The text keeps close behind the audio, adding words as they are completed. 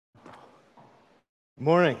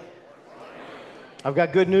Morning. I've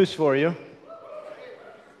got good news for you.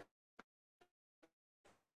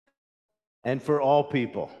 And for all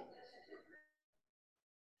people.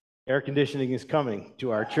 Air conditioning is coming to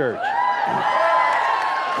our church.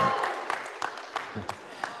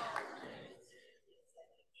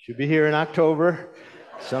 Should be here in October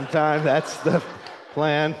sometime. That's the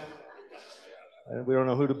plan. We don't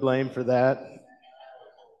know who to blame for that.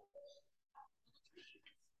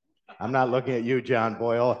 I'm not looking at you, John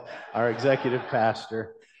Boyle, our executive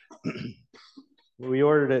pastor. We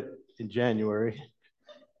ordered it in January,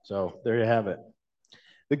 so there you have it.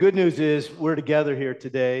 The good news is we're together here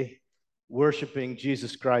today worshiping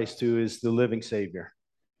Jesus Christ, who is the living Savior.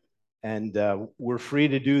 And we're free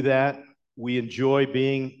to do that. We enjoy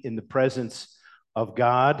being in the presence of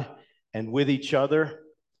God and with each other.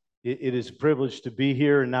 It is a privilege to be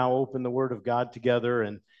here and now open the Word of God together.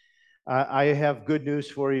 And I have good news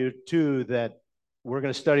for you, too, that we're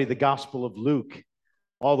going to study the Gospel of Luke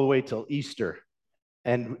all the way till Easter.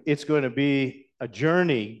 And it's going to be a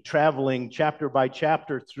journey traveling chapter by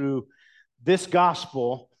chapter through this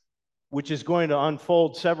gospel, which is going to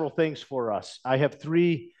unfold several things for us. I have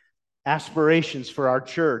three aspirations for our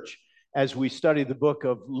church as we study the book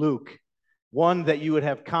of Luke. One, that you would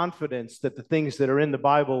have confidence that the things that are in the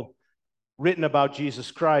Bible written about Jesus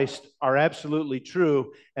Christ are absolutely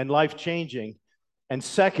true and life-changing. And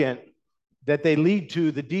second, that they lead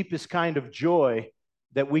to the deepest kind of joy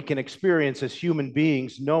that we can experience as human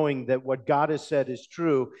beings, knowing that what God has said is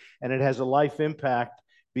true and it has a life impact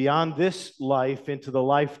beyond this life into the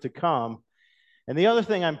life to come. And the other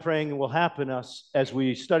thing I'm praying will happen us as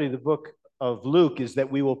we study the book of Luke is that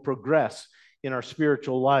we will progress in our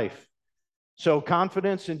spiritual life. So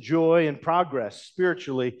confidence and joy and progress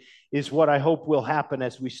spiritually is what I hope will happen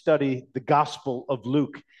as we study the Gospel of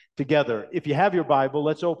Luke together. If you have your Bible,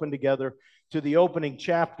 let's open together to the opening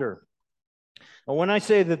chapter. Now, when I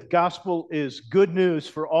say that the gospel is good news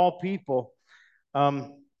for all people,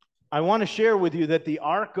 I want to share with you that the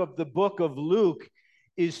arc of the book of Luke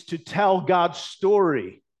is to tell God's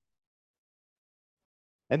story.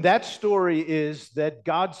 And that story is that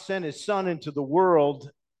God sent his son into the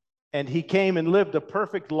world, and he came and lived a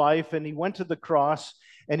perfect life, and he went to the cross,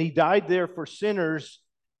 and he died there for sinners,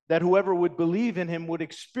 that whoever would believe in him would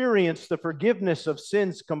experience the forgiveness of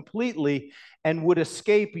sins completely and would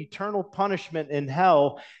escape eternal punishment in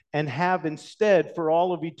hell and have instead for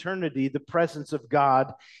all of eternity the presence of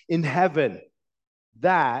God in heaven.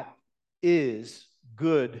 That is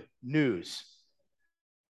good news.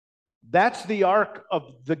 That's the arc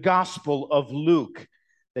of the Gospel of Luke.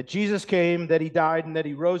 That Jesus came, that he died, and that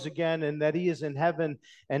he rose again, and that he is in heaven,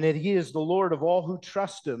 and that he is the Lord of all who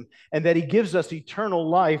trust him, and that he gives us eternal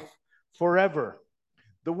life forever.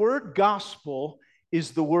 The word gospel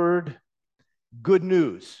is the word good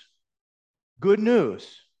news. Good news.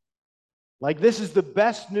 Like this is the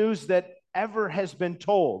best news that ever has been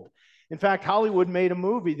told. In fact, Hollywood made a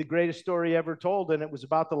movie, The Greatest Story Ever Told, and it was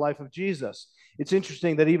about the life of Jesus. It's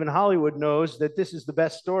interesting that even Hollywood knows that this is the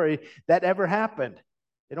best story that ever happened.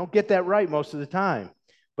 They don't get that right most of the time.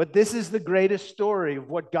 But this is the greatest story of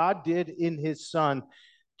what God did in his son,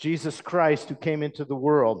 Jesus Christ, who came into the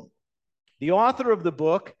world. The author of the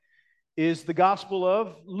book is the Gospel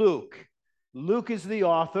of Luke. Luke is the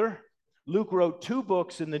author. Luke wrote two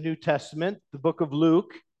books in the New Testament, the book of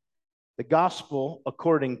Luke, the Gospel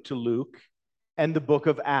according to Luke, and the book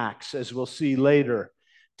of Acts, as we'll see later.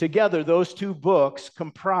 Together, those two books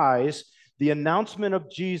comprise the announcement of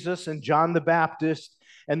Jesus and John the Baptist,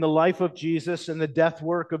 and the life of Jesus and the death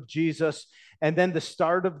work of Jesus, and then the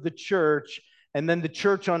start of the church, and then the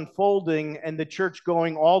church unfolding and the church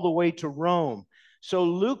going all the way to Rome. So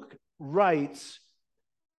Luke writes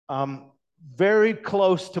very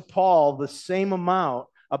close to Paul, the same amount,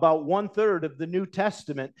 about 1/3 of the New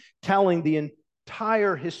Testament, telling the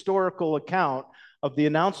entire historical account of the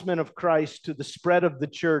announcement of Christ to the spread of the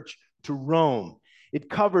church to Rome.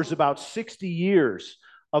 It covers about 60 years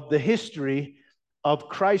of the history of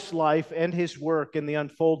Christ's life and his work and the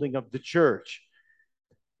unfolding of the church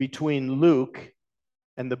between Luke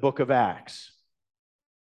and the book of Acts.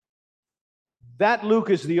 That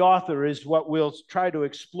Luke is the author is what we'll try to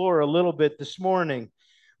explore a little bit this morning,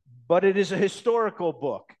 but it is a historical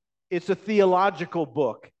book. It's a theological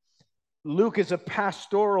book. Luke is a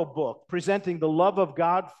pastoral book presenting the love of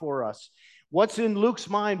God for us. What's in Luke's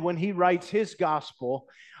mind when he writes his gospel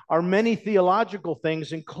are many theological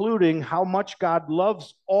things, including how much God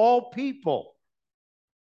loves all people.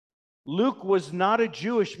 Luke was not a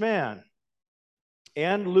Jewish man,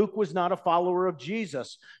 and Luke was not a follower of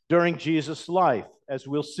Jesus during Jesus' life, as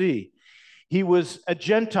we'll see. He was a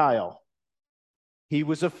Gentile. He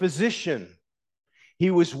was a physician.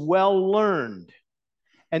 He was well learned.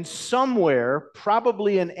 And somewhere,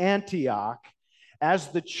 probably in Antioch, as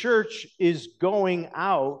the church is going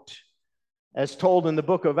out, as told in the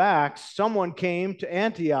book of Acts, someone came to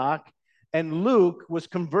Antioch, and Luke was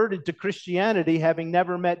converted to Christianity, having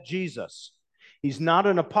never met Jesus. He's not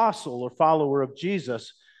an apostle or follower of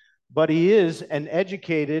Jesus, but he is an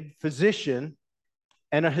educated physician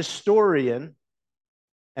and a historian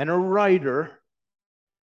and a writer,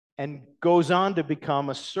 and goes on to become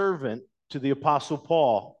a servant to the Apostle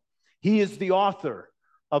Paul. He is the author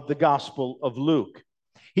of the Gospel of Luke.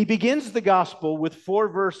 He begins the Gospel with 4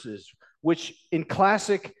 verses, which in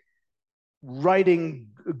classic writing,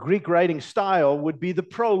 Greek writing style, would be the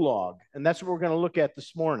prologue. And that's what we're going to look at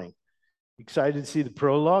this morning. Excited to see the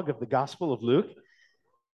prologue of the Gospel of Luke?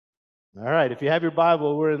 All right, if you have your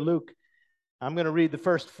Bible, we're in Luke. I'm going to read the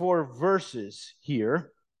first 4 verses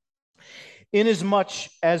here. Inasmuch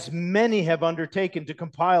as many have undertaken to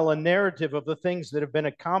compile a narrative of the things that have been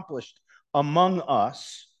accomplished among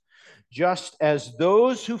us, just as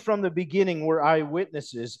those who from the beginning were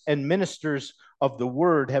eyewitnesses and ministers of the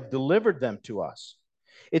word have delivered them to us.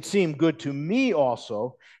 It seemed good to me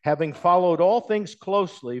also, having followed all things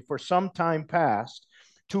closely for some time past,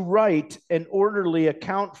 to write an orderly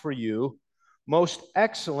account for you, most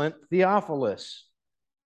excellent Theophilus,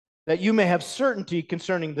 that you may have certainty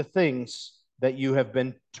concerning the things that you have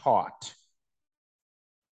been taught.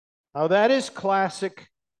 Now that is classic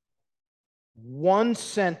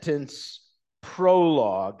 1-sentence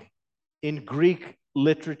prologue in Greek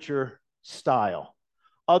literature style.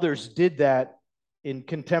 Others did that in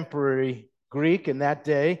contemporary Greek in that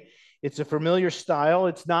day. It's a familiar style.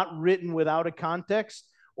 It's not written without a context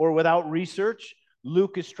or without research.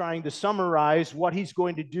 Luke is trying to summarize what he's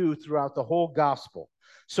going to do throughout the whole gospel.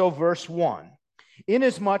 So verse 1,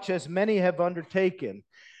 inasmuch as many have undertaken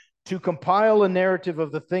to compile a narrative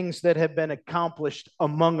of the things that have been accomplished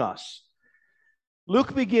among us.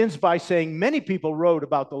 Luke begins by saying many people wrote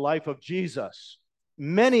about the life of Jesus.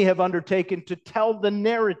 Many have undertaken to tell the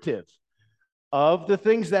narrative of the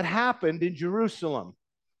things that happened in Jerusalem.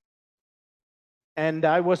 And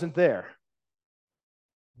I wasn't there.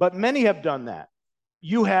 But many have done that.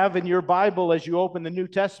 You have in your Bible, as you open the New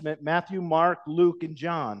Testament, Matthew, Mark, Luke, and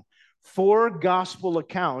John, 4 gospel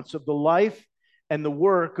accounts of the life and the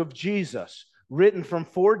work of Jesus, written from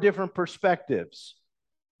 4 different perspectives.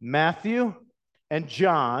 Matthew and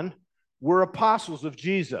John were apostles of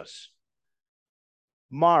Jesus.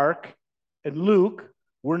 Mark and Luke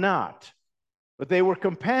were not, but they were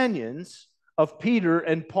companions of Peter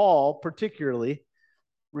and Paul, particularly,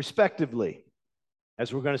 respectively,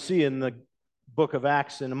 as we're going to see in the book of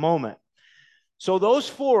Acts in a moment. So those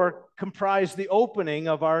 4 comprise the opening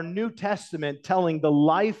of our New Testament, telling the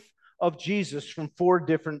life of Jesus from 4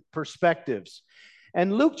 different perspectives.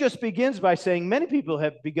 And Luke just begins by saying many people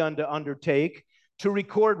have begun to undertake to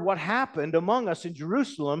record what happened among us in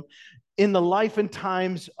Jerusalem in the life and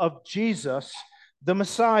times of Jesus, the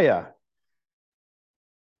Messiah.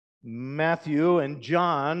 Matthew and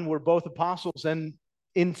John were both apostles, and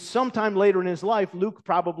in sometime later in his life, Luke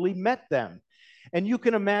probably met them. And you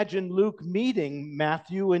can imagine Luke meeting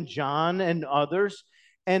Matthew and John and others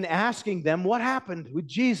and asking them what happened with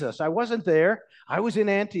Jesus. I wasn't there. I was in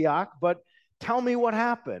Antioch, but tell me what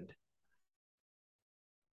happened.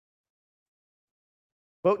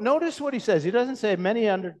 But notice what he says. He doesn't say many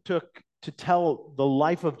undertook to tell the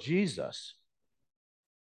life of Jesus.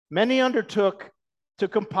 Many undertook to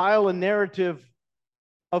compile a narrative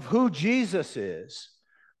of who Jesus is.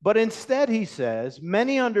 But instead, he says,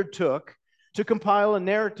 many undertook to compile a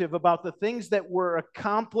narrative about the things that were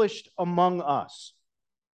accomplished among us.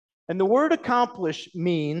 And the word accomplish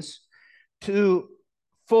means to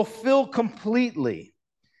fulfill completely,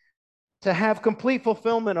 to have complete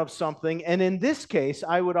fulfillment of something. And in this case,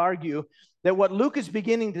 I would argue that what Luke is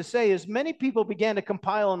beginning to say is many people began to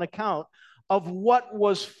compile an account of what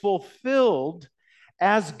was fulfilled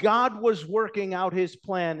as God was working out his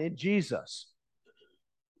plan in Jesus.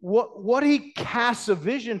 What he casts a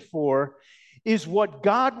vision for is what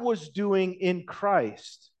God was doing in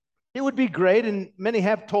Christ. It would be great, and many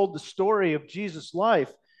have told the story of Jesus'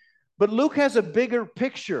 life, but Luke has a bigger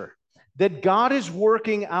picture that God is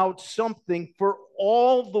working out something for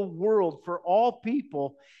all the world, for all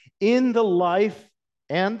people, in the life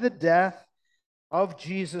and the death of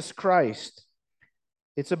Jesus Christ.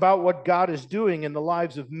 It's about what God is doing in the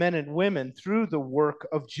lives of men and women through the work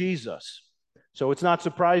of Jesus. So it's not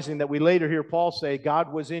surprising that we later hear Paul say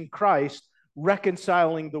God was in Christ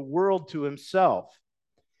reconciling the world to himself.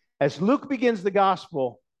 As Luke begins the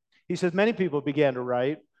gospel, he says many people began to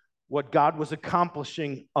write. what God was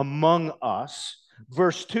accomplishing among us.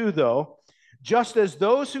 Verse 2, though, just as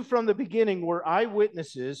those who from the beginning were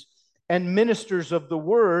eyewitnesses and ministers of the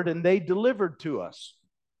word, and they delivered to us.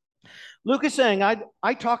 Luke is saying,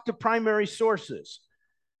 I talked to primary sources,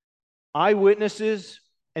 eyewitnesses,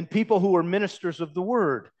 and people who were ministers of the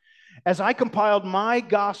word. As I compiled my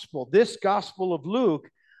gospel, this gospel of Luke,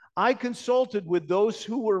 I consulted with those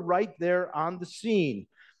who were right there on the scene,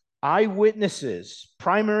 eyewitnesses,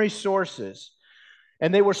 primary sources,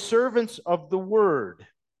 and they were servants of the word.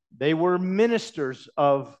 They were ministers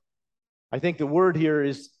of, I think the word here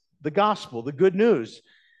is the gospel, the good news.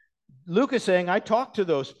 Luke is saying, I talked to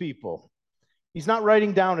those people. He's not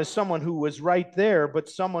writing down as someone who was right there, but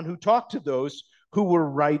someone who talked to those who were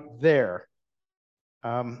right there.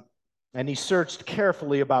 And he searched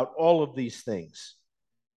carefully about all of these things.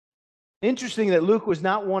 Interesting that Luke was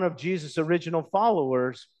not one of Jesus' original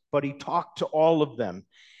followers, but he talked to all of them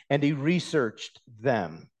and he researched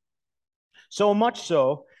them. So much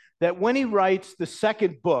so that when he writes the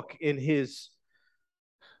second book in his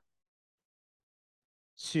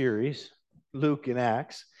series, Luke and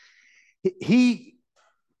Acts, he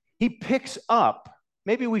picks up,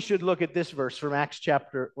 maybe we should look at this verse from Acts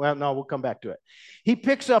chapter, well, no, we'll come back to it. He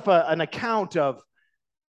picks up an account of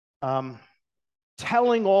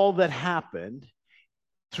telling all that happened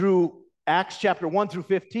through Acts chapter 1 through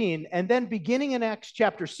 15, and then beginning in Acts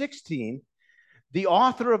chapter 16, the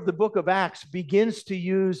author of the book of Acts begins to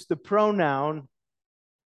use the pronoun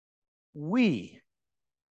we,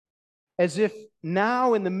 as if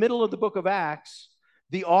now in the middle of the book of Acts,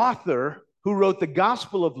 the author who wrote the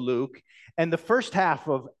Gospel of Luke and the first half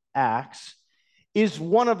of Acts is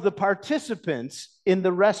one of the participants in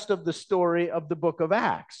the rest of the story of the book of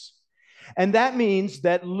Acts. And that means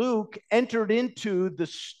that Luke entered into the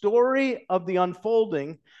story of the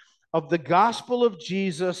unfolding of the gospel of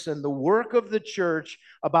Jesus and the work of the church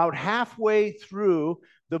about halfway through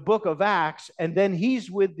the book of Acts, and then he's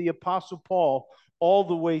with the Apostle Paul all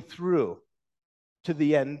the way through to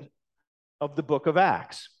the end of the book of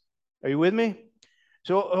Acts. Are you with me?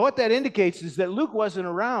 So what that indicates is that Luke wasn't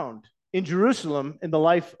around in Jerusalem in the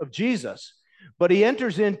life of Jesus, but he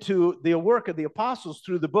enters into the work of the apostles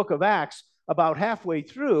through the book of Acts about halfway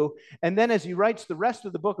through. And then as he writes the rest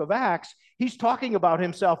of the book of Acts, he's talking about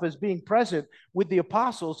himself as being present with the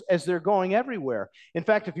apostles as they're going everywhere. In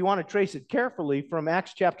fact, if you want to trace it carefully from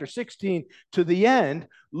Acts chapter 16 to the end,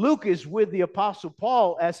 Luke is with the apostle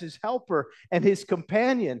Paul as his helper and his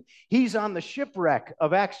companion. He's on the shipwreck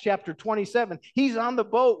of Acts chapter 27. He's on the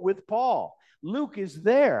boat with Paul. Luke is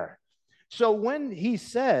there. So when he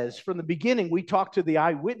says from the beginning, we talk to the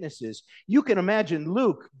eyewitnesses, you can imagine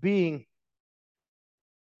Luke being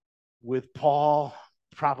with Paul,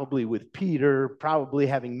 probably with Peter, probably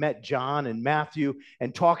having met John and Matthew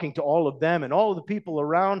and talking to all of them and all of the people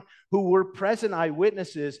around who were present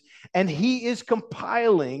eyewitnesses. And he is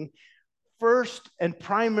compiling first and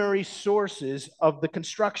primary sources of the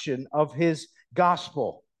construction of his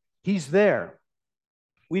gospel. He's there.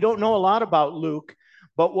 We don't know a lot about Luke,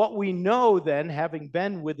 but what we know then, having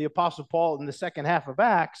been with the Apostle Paul in the second half of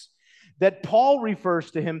Acts, that Paul refers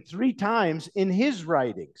to him 3 times in his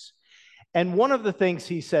writings. And one of the things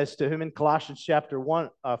he says to him in Colossians chapter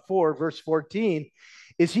 4, verse 14,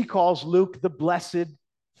 is he calls Luke the blessed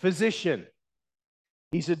physician.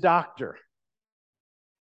 He's a doctor.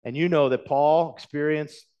 And you know that Paul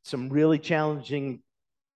experienced some really challenging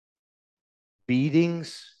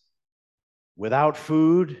beatings, without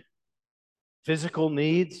food, physical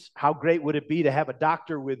needs. How great would it be to have a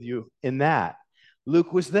doctor with you in that?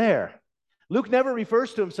 Luke was there. Luke never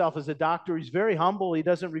refers to himself as a doctor. He's very humble. He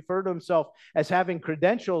doesn't refer to himself as having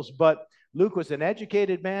credentials, but Luke was an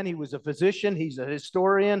educated man. He was a physician. He's a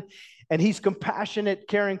historian, and he's compassionate,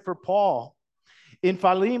 caring for Paul. In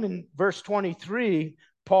Philemon, verse 23,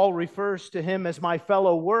 Paul refers to him as my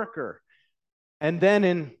fellow worker. And then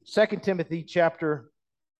in 2 Timothy chapter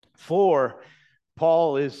 4,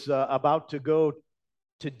 Paul is about to go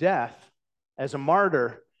to death as a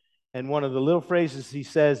martyr. And one of the little phrases he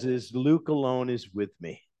says is, Luke alone is with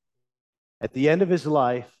me. At the end of his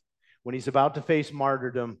life, when he's about to face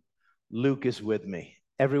martyrdom, Luke is with me.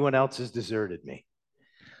 Everyone else has deserted me.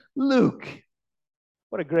 Luke,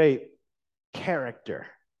 what a great character.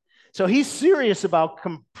 So he's serious about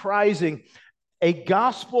comprising a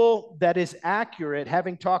gospel that is accurate,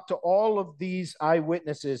 having talked to all of these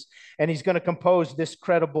eyewitnesses, and he's going to compose this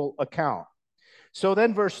credible account. So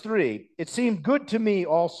then verse 3, it seemed good to me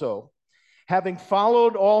also, having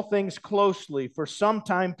followed all things closely for some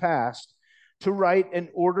time past, to write an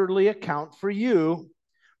orderly account for you,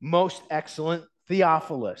 most excellent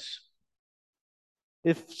Theophilus.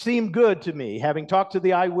 It seemed good to me, having talked to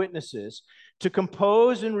the eyewitnesses, to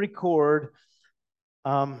compose and record,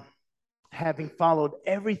 having followed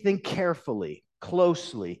everything carefully,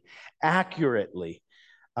 closely, accurately,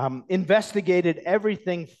 investigated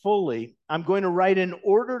everything fully. I'm going to write an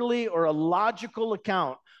orderly or a logical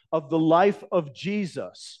account of the life of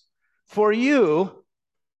Jesus for you,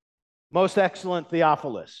 most excellent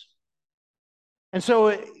Theophilus. And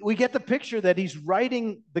so we get the picture that he's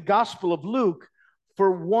writing the Gospel of Luke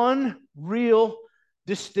for one real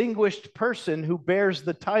distinguished person who bears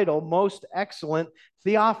the title most excellent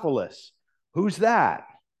Theophilus. Who's that?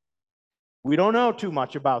 We don't know too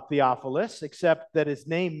much about Theophilus, except that his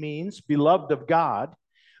name means beloved of God.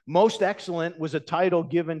 Most excellent was a title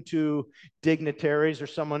given to dignitaries or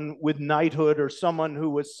someone with knighthood or someone who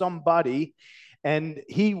was somebody, and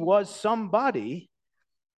he was somebody.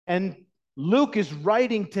 And Luke is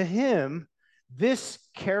writing to him this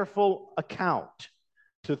careful account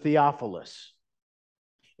to Theophilus.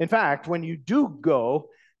 In fact, when you do go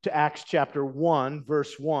to Acts chapter 1,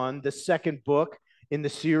 verse 1, the second book in the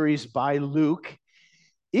series by Luke,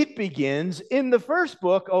 it begins, in the first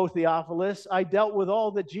book, O Theophilus, I dealt with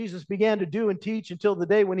all that Jesus began to do and teach until the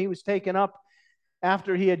day when he was taken up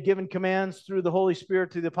after he had given commands through the Holy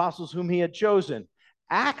Spirit to the apostles whom he had chosen.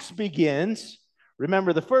 Acts begins,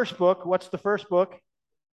 remember the first book, what's the first book?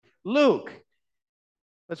 Luke.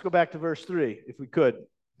 Let's go back to verse 3, if we could.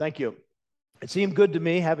 Thank you. It seemed good to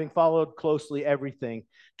me, having followed closely everything,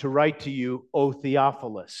 to write to you, O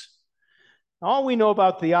Theophilus. All we know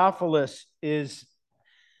about Theophilus is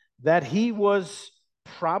that he was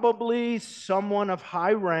probably someone of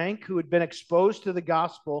high rank who had been exposed to the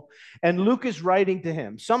gospel, and Luke is writing to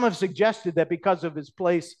him. Some have suggested that because of his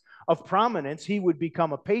place of prominence, he would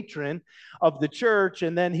become a patron of the church,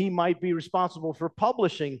 and then he might be responsible for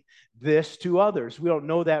publishing this to others. We don't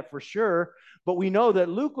know that for sure, but we know that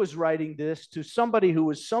Luke was writing this to somebody who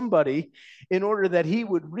was somebody in order that he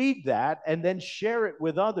would read that and then share it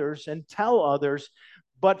with others and tell others.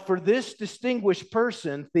 But for this distinguished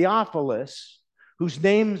person, Theophilus, whose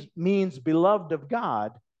name means beloved of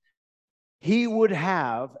God, he would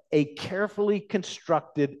have a carefully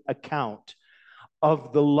constructed account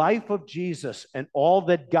of the life of Jesus and all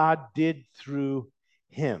that God did through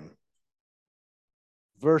him.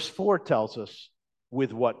 Verse 4 tells us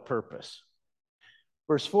with what purpose.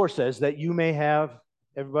 Verse 4 says that you may have,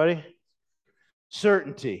 everybody,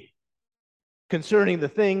 certainty concerning the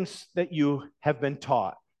things that you have been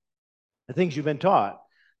taught. The things you've been taught.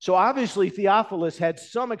 So obviously Theophilus had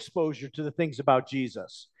some exposure to the things about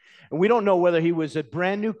Jesus. And we don't know whether he was a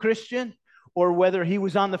brand new Christian or whether he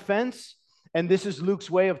was on the fence. And this is Luke's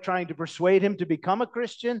way of trying to persuade him to become a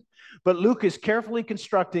Christian. But Luke is carefully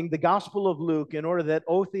constructing the Gospel of Luke in order that,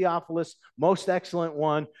 O Theophilus, most excellent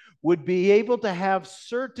one, would be able to have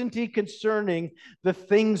certainty concerning the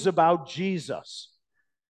things about Jesus.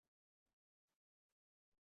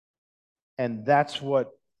 And that's what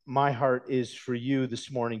my heart is for you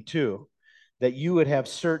this morning too, that you would have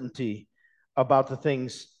certainty about the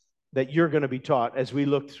things that you're going to be taught as we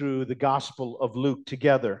look through the Gospel of Luke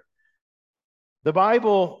together. The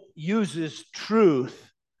Bible uses truth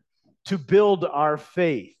to build our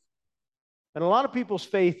faith. And a lot of people's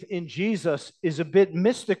faith in Jesus is a bit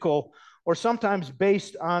mystical or sometimes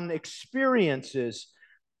based on experiences.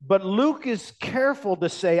 But Luke is careful to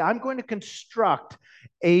say, I'm going to construct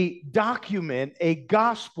a document, a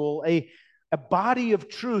gospel, a body of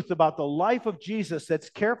truth about the life of Jesus that's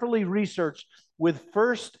carefully researched with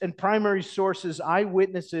first and primary sources,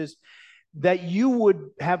 eyewitnesses, that you would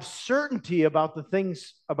have certainty about the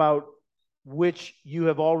things about which you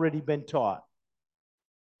have already been taught.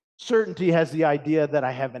 Certainty has the idea that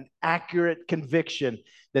I have an accurate conviction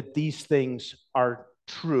that these things are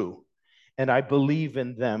true, and I believe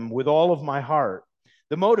in them with all of my heart.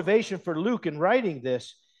 The motivation for Luke in writing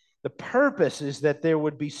this, the purpose is that there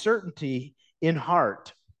would be certainty in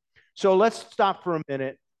heart. So let's stop for a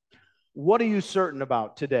minute. What are you certain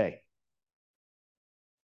about today?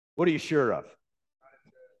 What are you sure of?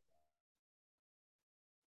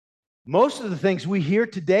 Most of the things we hear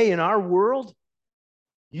today in our world,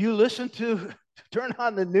 you listen to, turn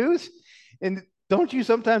on the news, and don't you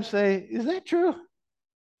sometimes say, is that true?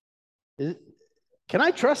 Can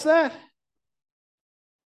I trust that?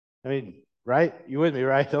 I mean, right? You with me,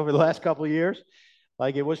 right? Over the last couple of years,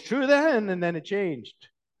 like it was true then, and then it changed.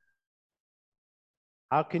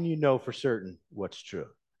 How can you know for certain what's true?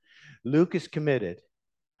 Luke is committed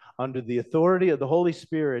under the authority of the Holy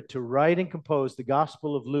Spirit to write and compose the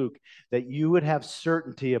Gospel of Luke, that you would have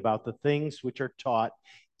certainty about the things which are taught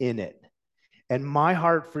in it. And my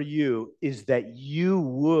heart for you is that you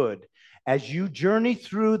would as you journey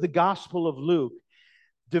through the Gospel of Luke,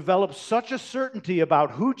 develop such a certainty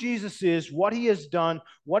about who Jesus is, what he has done,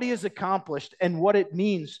 what he has accomplished, and what it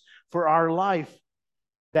means for our life,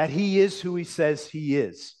 that he is who he says he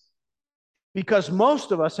is. Because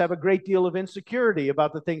most of us have a great deal of insecurity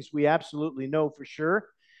about the things we absolutely know for sure.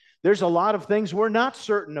 There's a lot of things we're not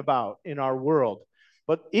certain about in our world.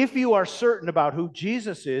 But if you are certain about who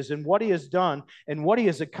Jesus is and what he has done and what he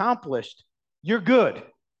has accomplished, you're good.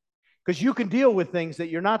 Because you can deal with things that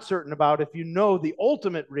you're not certain about if you know the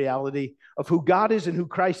ultimate reality of who God is and who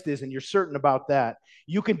Christ is, and you're certain about that.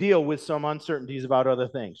 You can deal with some uncertainties about other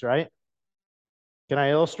things, right? Can I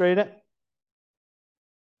illustrate it?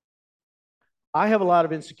 I have a lot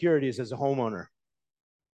of insecurities as a homeowner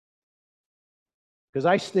because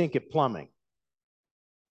I stink at plumbing.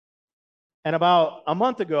 And about a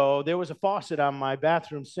month ago, there was a faucet on my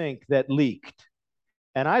bathroom sink that leaked.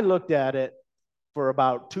 And I looked at it for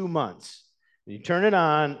about 2 months. You turn it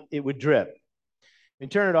on, it would drip. You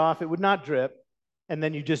turn it off, it would not drip. And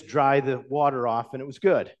then you just dry the water off and it was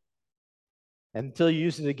good. And until you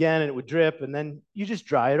use it again and it would drip, and then you just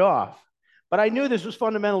dry it off. But I knew this was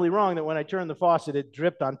fundamentally wrong, that when I turned the faucet, it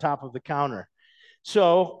dripped on top of the counter.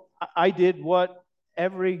 So I did what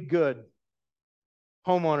every good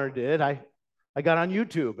homeowner did. I got on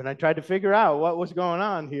YouTube and I tried to figure out what was going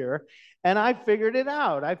on here. And I figured it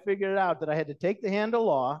out. I figured out that I had to take the handle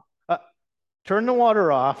off, turn the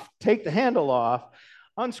water off, take the handle off,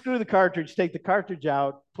 unscrew the cartridge, take the cartridge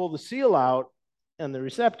out, pull the seal out and the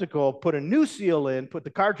receptacle, put a new seal in, put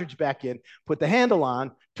the cartridge back in, put the handle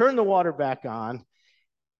on, turn the water back on.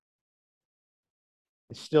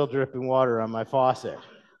 It's still dripping water on my faucet.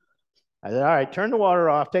 I said, all right, turn the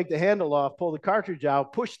water off, take the handle off, pull the cartridge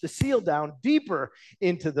out, push the seal down deeper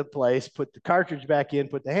into the place, put the cartridge back in,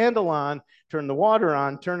 put the handle on, turn the water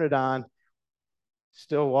on, turn it on.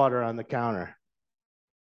 Still water on the counter.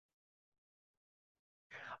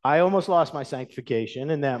 I almost lost my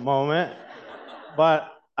sanctification in that moment, but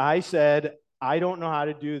I said, I don't know how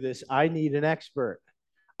to do this. I need an expert.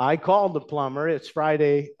 I called the plumber. It's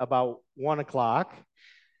Friday about 1 o'clock.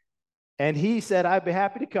 And he said, I'd be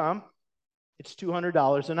happy to come. It's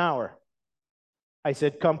 $200 an hour. I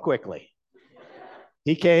said, come quickly.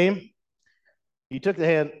 He came. He turned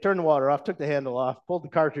the water off, took the handle off, pulled the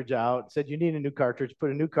cartridge out, said, you need a new cartridge,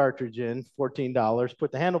 put a new cartridge in, $14,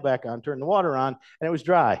 put the handle back on, turned the water on, and it was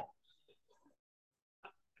dry.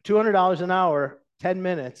 $200 an hour, 10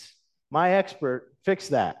 minutes. My expert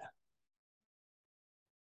fixed that.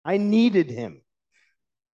 I needed him.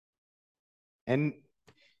 And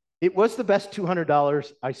it was the best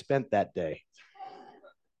 $200 I spent that day.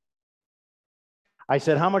 I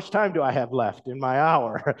said, how much time do I have left in my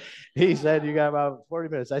hour? He said, you got about 40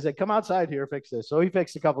 minutes. I said, come outside here, fix this. So he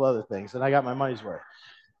fixed a couple other things, and I got my money's worth.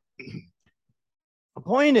 The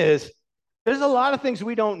point is, there's a lot of things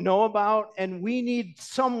we don't know about, and we need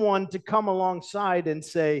someone to come alongside and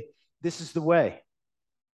say, this is the way.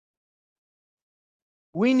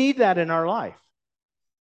 We need that in our life.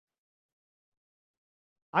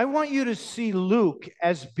 I want you to see Luke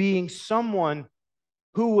as being someone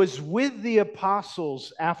who was with the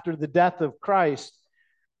apostles after the death of Christ,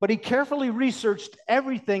 but he carefully researched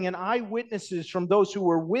everything and eyewitnesses from those who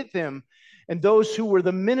were with him and those who were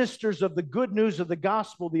the ministers of the good news of the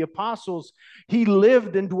gospel, the apostles. He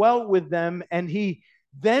lived and dwelt with them, and he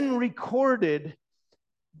then recorded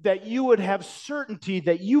that you would have certainty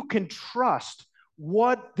that you can trust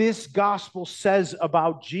what this gospel says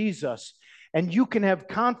about Jesus, and you can have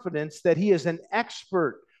confidence that he is an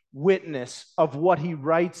expert witness of what he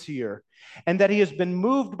writes here, and that he has been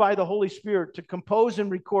moved by the Holy Spirit to compose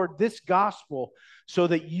and record this gospel so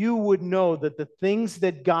that you would know that the things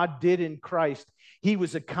that God did in Christ, he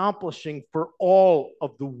was accomplishing for all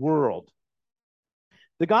of the world.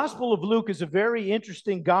 The Gospel of Luke is a very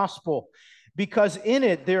interesting gospel because in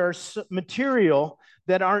it there is material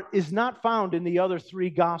that is not found in the other three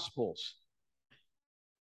gospels.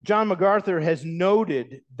 John MacArthur has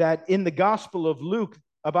noted that in the Gospel of Luke,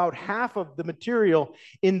 about half of the material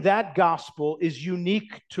in that gospel is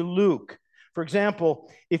unique to Luke. For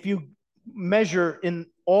example, if you measure in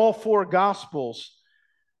all four gospels,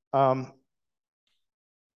 all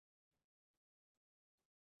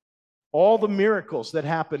the miracles that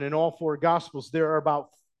happen in all four gospels, there are about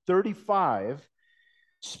 35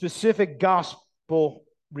 specific gospel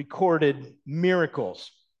recorded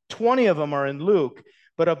miracles. 20 of them are in Luke,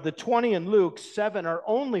 but of the 20 in Luke, 7 are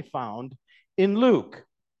only found in Luke.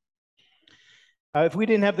 If we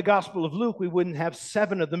didn't have the Gospel of Luke, we wouldn't have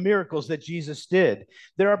 7 of the miracles that Jesus did.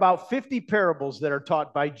 There are about 50 parables that are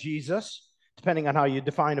taught by Jesus, depending on how you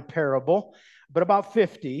define a parable, but about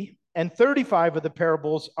 50. and 35 of the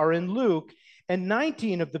parables are in Luke, and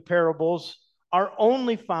 19 of the parables are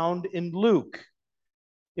only found in Luke.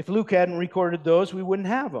 If Luke hadn't recorded those, we wouldn't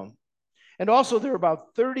have them. And also, there are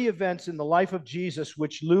about 30 events in the life of Jesus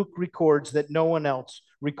which Luke records that no one else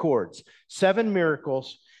records. 7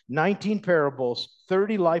 miracles, 19 parables,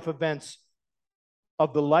 30 life events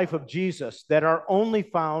of the life of Jesus that are only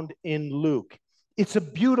found in Luke. It's a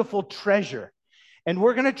beautiful treasure. And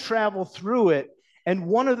we're going to travel through it. And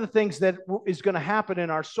one of the things that is going to happen in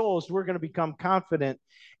our souls, we're going to become confident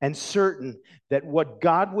and certain that what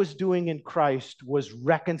God was doing in Christ was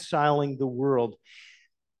reconciling the world.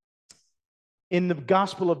 In the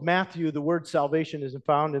Gospel of Matthew, the word salvation isn't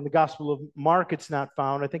found. In the Gospel of Mark, it's not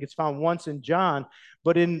found. I think it's found once in John.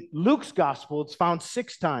 But in Luke's Gospel, it's found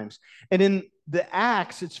 6 times. And in the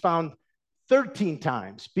Acts, it's found 13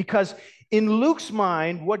 times. Because in Luke's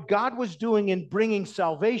mind, what God was doing in bringing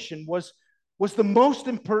salvation was the most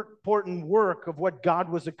important work of what God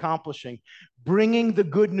was accomplishing, bringing the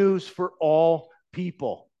good news for all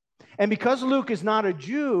people. And because Luke is not a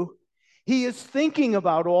Jew, he is thinking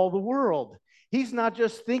about all the world. He's not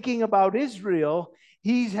just thinking about Israel.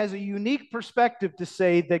 He has a unique perspective to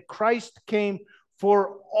say that Christ came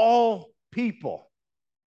for all people.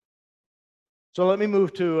 So let me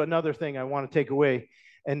move to another thing I want to take away.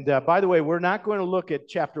 And by the way, we're not going to look at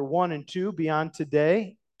chapter 1 and 2 beyond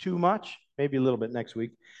today too much, maybe a little bit next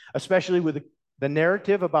week, especially with the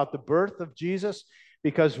narrative about the birth of Jesus,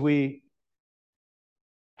 because we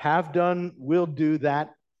will do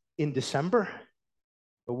that in December.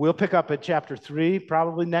 But we'll pick up at chapter 3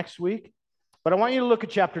 probably next week. But I want you to look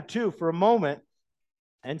at chapter 2 for a moment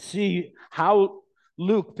and see how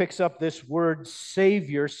Luke picks up this word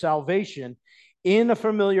Savior, salvation, in a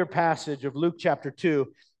familiar passage of Luke chapter 2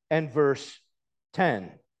 and verse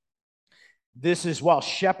 10. This is while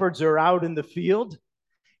shepherds are out in the field,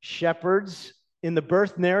 shepherds in the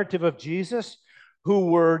birth narrative of Jesus,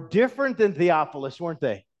 who were different than Theophilus, weren't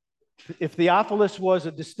they? If Theophilus was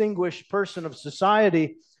a distinguished person of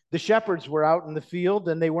society, the shepherds were out in the field,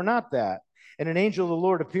 and they were not that. And an angel of the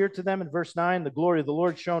Lord appeared to them in verse 9. The glory of the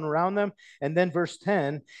Lord shone around them. And then verse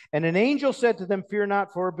 10, and an angel said to them, fear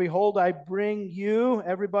not, for behold, I bring you,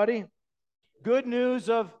 everybody, good news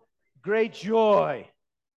of great joy,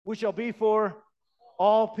 which shall be for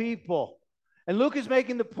all people. And Luke is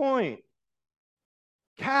making the point,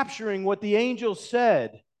 capturing what the angel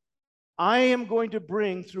said. I am going to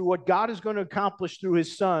bring, through what God is going to accomplish through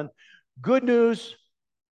his Son, good news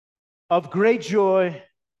of great joy,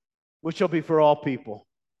 which shall be for all people.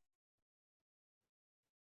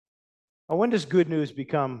 Now, when does good news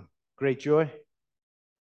become great joy?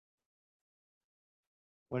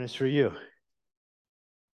 When it's for you.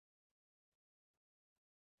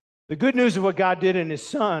 The good news of what God did in his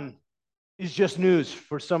Son is just news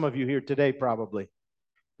for some of you here today, probably,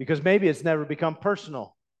 because maybe it's never become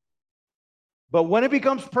personal. But when it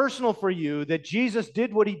becomes personal for you that Jesus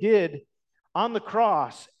did what he did on the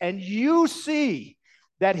cross, and you see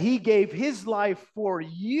that he gave his life for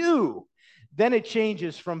you, then it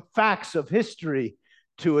changes from facts of history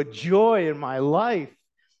to a joy in my life,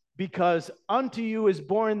 because unto you is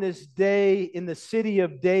born this day in the city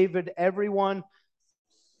of David, everyone,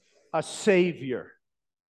 a Savior,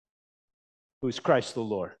 who's Christ the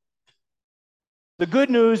Lord. The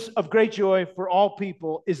good news of great joy for all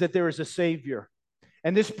people is that there is a Savior.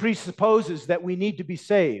 And this presupposes that we need to be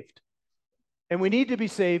saved. And we need to be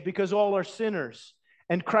saved because all are sinners.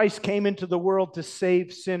 And Christ came into the world to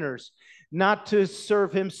save sinners, not to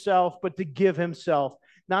serve himself, but to give himself,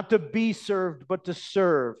 not to be served, but to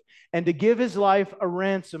serve, and to give his life a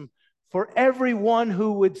ransom for everyone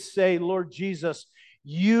who would say, Lord Jesus,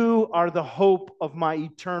 you are the hope of my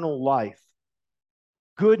eternal life.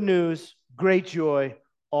 Good news, great joy,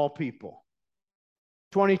 all people.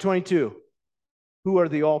 2022, who are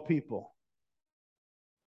the all people?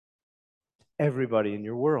 Everybody in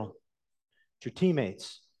your world. It's your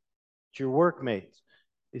teammates. It's your workmates.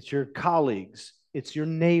 It's your colleagues. It's your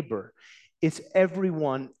neighbor. It's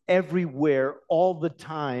everyone, everywhere, all the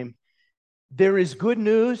time. There is good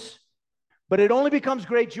news, but it only becomes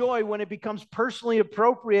great joy when it becomes personally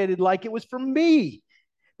appropriated, like it was for me.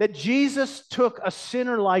 That Jesus took a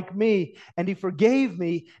sinner like me, and he forgave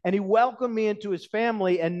me, and he welcomed me into his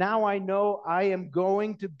family, and now I know I am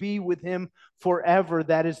going to be with him forever.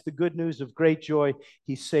 That is the good news of great joy.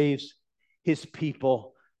 He saves his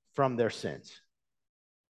people from their sins.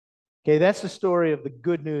 Okay, that's the story of the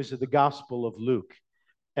good news of the Gospel of Luke.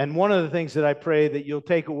 And one of the things that I pray that you'll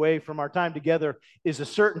take away from our time together is a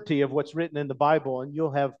certainty of what's written in the Bible, and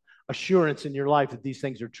you'll have assurance in your life that these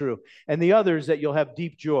things are true. And the other is that you'll have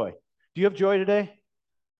deep joy. Do you have joy today?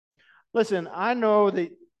 Listen, I know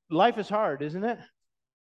that life is hard, isn't it?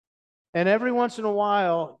 And every once in a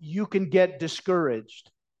while, you can get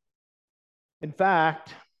discouraged. In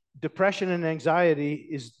fact, depression and anxiety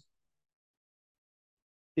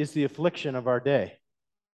is the affliction of our day.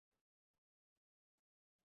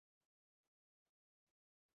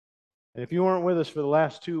 And if you weren't with us for the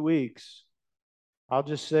last 2 weeks, I'll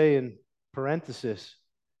just say in parenthesis,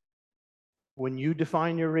 when you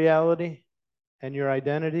define your reality and your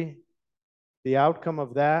identity, the outcome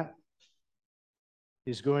of that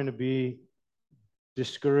is going to be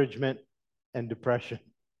discouragement and depression.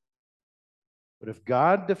 But if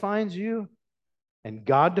God defines you and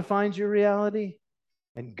God defines your reality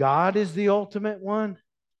and God is the ultimate one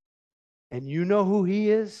and you know who He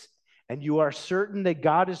is and you are certain that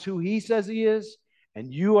God is who He says He is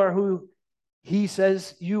and you are who He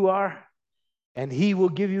says you are and He will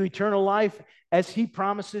give you eternal life as He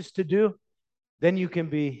promises to do, then you can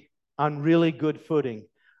be on really good footing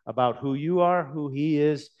about who you are, who He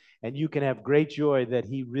is, and you can have great joy that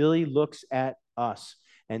He really looks at us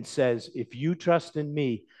and says, if you trust in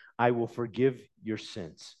me, I will forgive your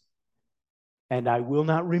sins. And I will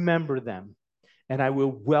not remember them. And I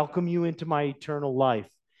will welcome you into my eternal life.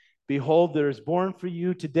 Behold, there is born for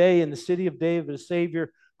you today in the city of David a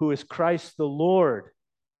Savior who is Christ the Lord.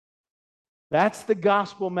 That's the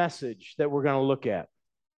gospel message that we're going to look at.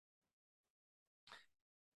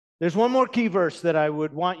 There's one more key verse that I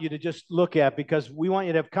would want you to just look at because we want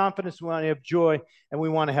you to have confidence, we want you to have joy, and we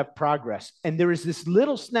want to have progress. And there is this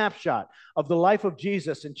little snapshot of the life of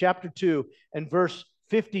Jesus in chapter 2 and verse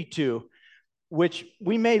 52, which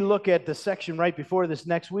we may look at the section right before this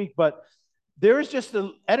next week, but there is just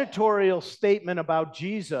an editorial statement about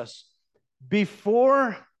Jesus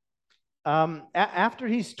before, after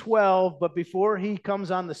he's 12, but before he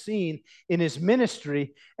comes on the scene in his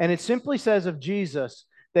ministry. And it simply says of Jesus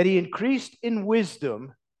that he increased in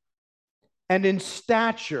wisdom and in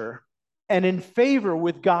stature and in favor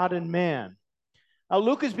with God and man. Now,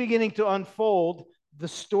 Luke is beginning to unfold the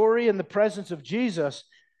story and the presence of Jesus,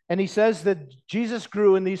 and he says that Jesus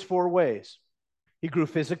grew in these 4 ways. He grew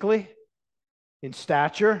physically, in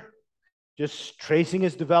stature, just tracing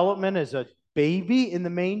his development as a baby in the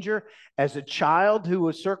manger, as a child who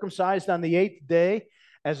was circumcised on the 8th day,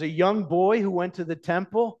 as a young boy who went to the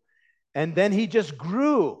temple, and then he just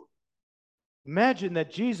grew. Imagine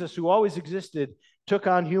that Jesus, who always existed, took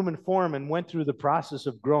on human form and went through the process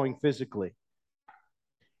of growing physically.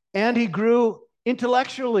 And he grew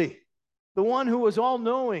intellectually. The one who was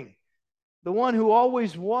all-knowing, the one who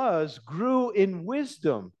always was, grew in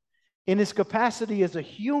wisdom, in his capacity as a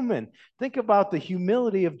human. Think about the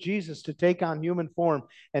humility of Jesus to take on human form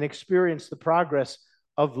and experience the progress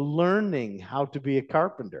of learning how to be a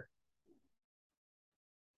carpenter.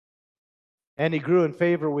 And he grew in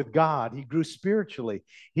favor with God. He grew spiritually.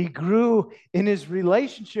 He grew in his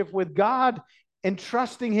relationship with God and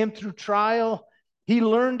trusting him through trial. He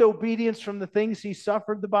learned obedience from the things he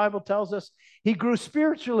suffered, the Bible tells us. He grew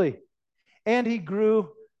spiritually. And he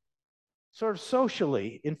grew sort of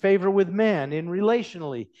socially, in favor with man, in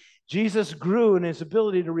relationally. Jesus grew in his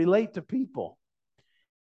ability to relate to people.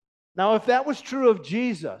 Now, if that was true of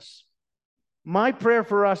Jesus, my prayer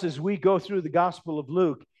for us as we go through the Gospel of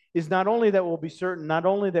Luke is not only that we'll be certain, not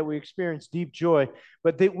only that we experience deep joy,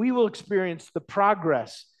 but that we will experience the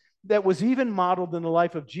progress that was even modeled in the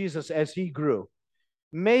life of Jesus as he grew.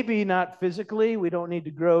 Maybe not physically, we don't need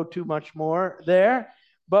to grow too much more there,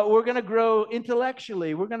 but we're going to grow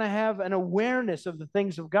intellectually. We're going to have an awareness of the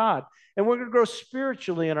things of God, and we're going to grow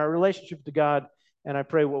spiritually in our relationship to God. And I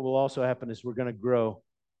pray what will also happen is we're going to grow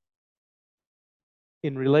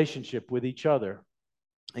in relationship with each other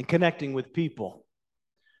and connecting with people.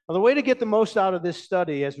 Now, the way to get the most out of this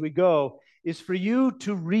study as we go is for you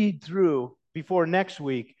to read through before next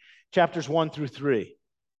week, chapters 1 through 3.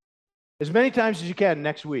 As many times as you can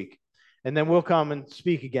next week. And then we'll come and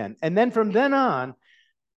speak again. And then from then on,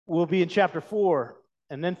 we'll be in chapter 4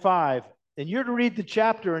 and then 5. And you're to read the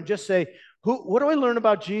chapter and just say, what do I learn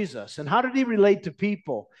about Jesus? And how did he relate to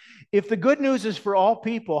people? If the good news is for all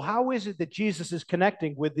people, how is it that Jesus is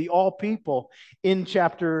connecting with the all people in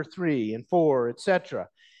chapter 3 and 4, etc.?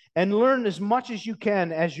 And learn as much as you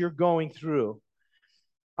can as you're going through.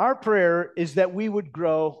 Our prayer is that we would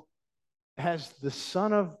grow as the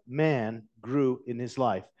Son of Man grew in his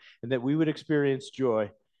life, and that we would experience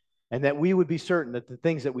joy, and that we would be certain that the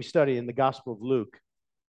things that we study in the Gospel of Luke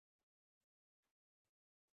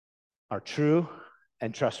are true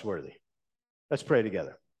and trustworthy. Let's pray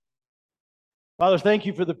together. Father, thank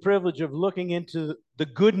you for the privilege of looking into the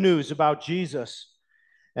good news about Jesus.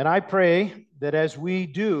 And I pray that as we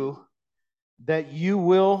do, that you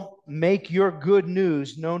will make your good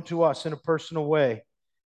news known to us in a personal way.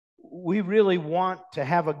 We really want to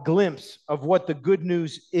have a glimpse of what the good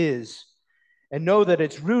news is and know that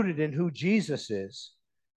it's rooted in who Jesus is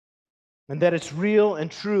and that it's real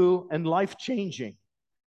and true and life-changing.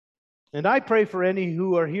 And I pray for any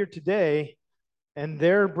who are here today and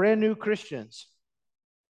they're brand new Christians,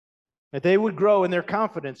 that they would grow in their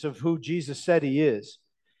confidence of who Jesus said he is.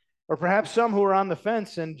 Or perhaps some who are on the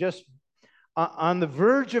fence and just on the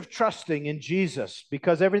verge of trusting in Jesus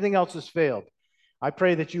because everything else has failed. I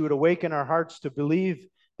pray that you would awaken our hearts to believe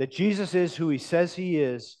that Jesus is who he says he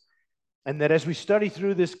is, and that as we study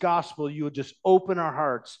through this gospel, you would just open our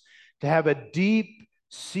hearts to have a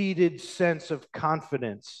deep-seated sense of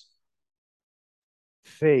confidence,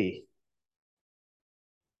 faith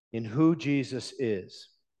in who Jesus is.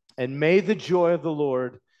 And may the joy of the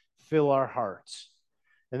Lord fill our hearts.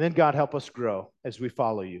 And then God, help us grow as we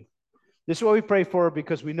follow you. This is what we pray for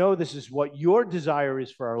because we know this is what your desire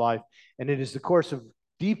is for our life, and it is the course of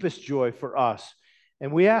deepest joy for us.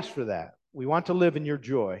 And we ask for that. We want to live in your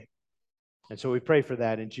joy. And so we pray for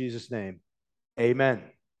that in Jesus' name.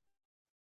 Amen.